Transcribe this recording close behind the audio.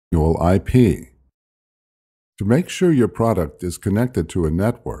IP. To make sure your product is connected to a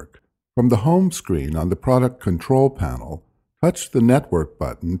network, from the home screen on the product control panel, touch the Network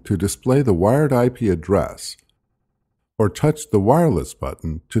button to display the wired IP address, or touch the Wireless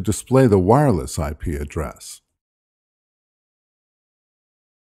button to display the wireless IP address.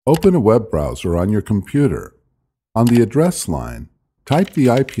 Open a web browser on your computer. On the address line, type the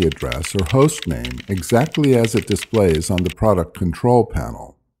IP address or host name exactly as it displays on the product control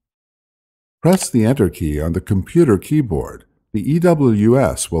panel. Press the Enter key on the computer keyboard. The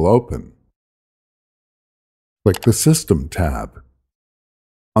EWS will open. Click the System tab.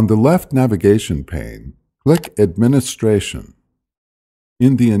 On the left navigation pane, click Administration.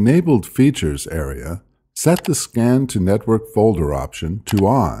 In the Enabled Features area, set the Scan to Network folder option to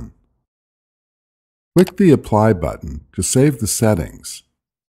On. Click the Apply button to save the settings.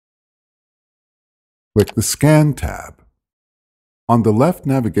 Click the Scan tab. On the left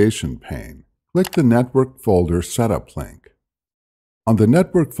navigation pane, click the Network Folder Setup link. On the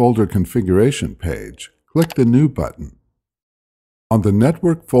Network Folder Configuration page, click the New button. On the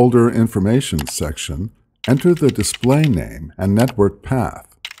Network Folder Information section, enter the display name and network path.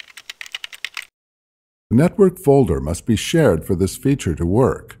 The network folder must be shared for this feature to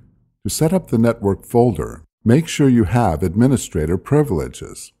work. To set up the network folder, make sure you have administrator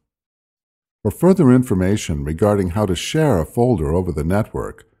privileges. For further information regarding how to share a folder over the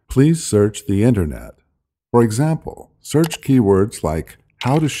network, please search the Internet. For example, search keywords like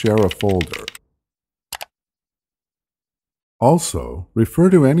 "how to share a folder." Also, refer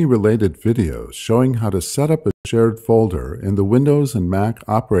to any related videos showing how to set up a shared folder in the Windows and Mac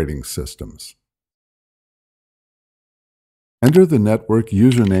operating systems. Enter the network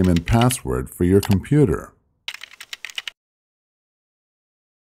username and password for your computer.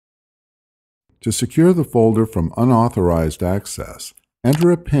 To secure the folder from unauthorized access,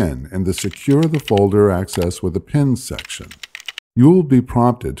 enter a PIN in the Secure the Folder Access with a PIN section. You will be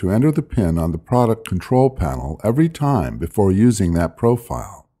prompted to enter the PIN on the product control panel every time before using that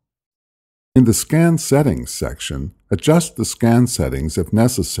profile. In the Scan Settings section, adjust the scan settings if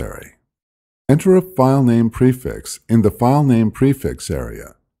necessary. Enter a file name prefix in the File Name Prefix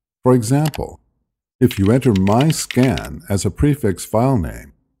area. For example, if you enter MyScan as a prefix file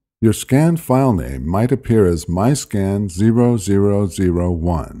name, your scanned file name might appear as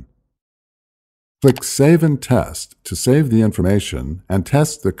MyScan0001. Click Save and Test to save the information and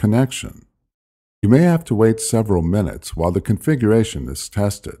test the connection. You may have to wait several minutes while the configuration is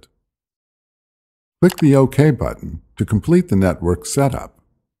tested. Click the OK button to complete the network setup.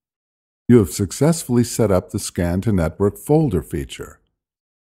 You have successfully set up the Scan to Network folder feature.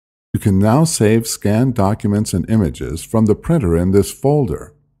 You can now save scanned documents and images from the printer in this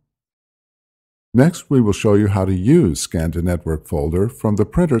folder. Next, we will show you how to use Scan to Network folder from the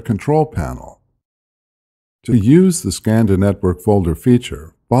printer control panel. To use the Scan to Network folder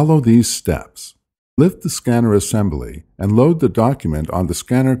feature, follow these steps. Lift the scanner assembly and load the document on the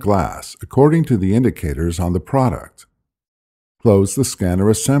scanner glass according to the indicators on the product. Close the scanner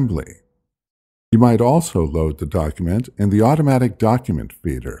assembly. You might also load the document in the automatic document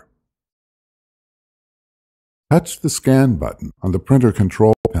feeder. Touch the Scan button on the printer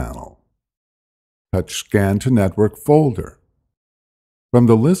control panel. Touch Scan to Network folder. From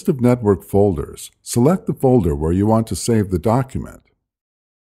the list of network folders, select the folder where you want to save the document.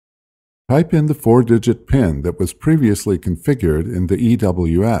 Type in the 4-digit PIN that was previously configured in the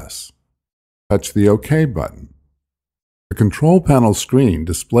EWS. Touch the OK button. The control panel screen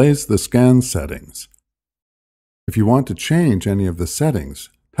displays the scan settings. If you want to change any of the settings,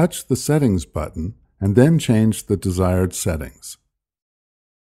 touch the Settings button and then change the desired settings.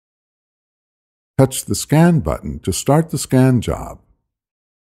 Touch the Scan button to start the scan job.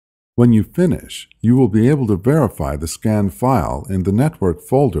 When you finish, you will be able to verify the scanned file in the network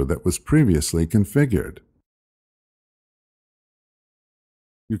folder that was previously configured.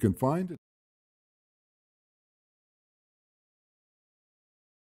 You can find it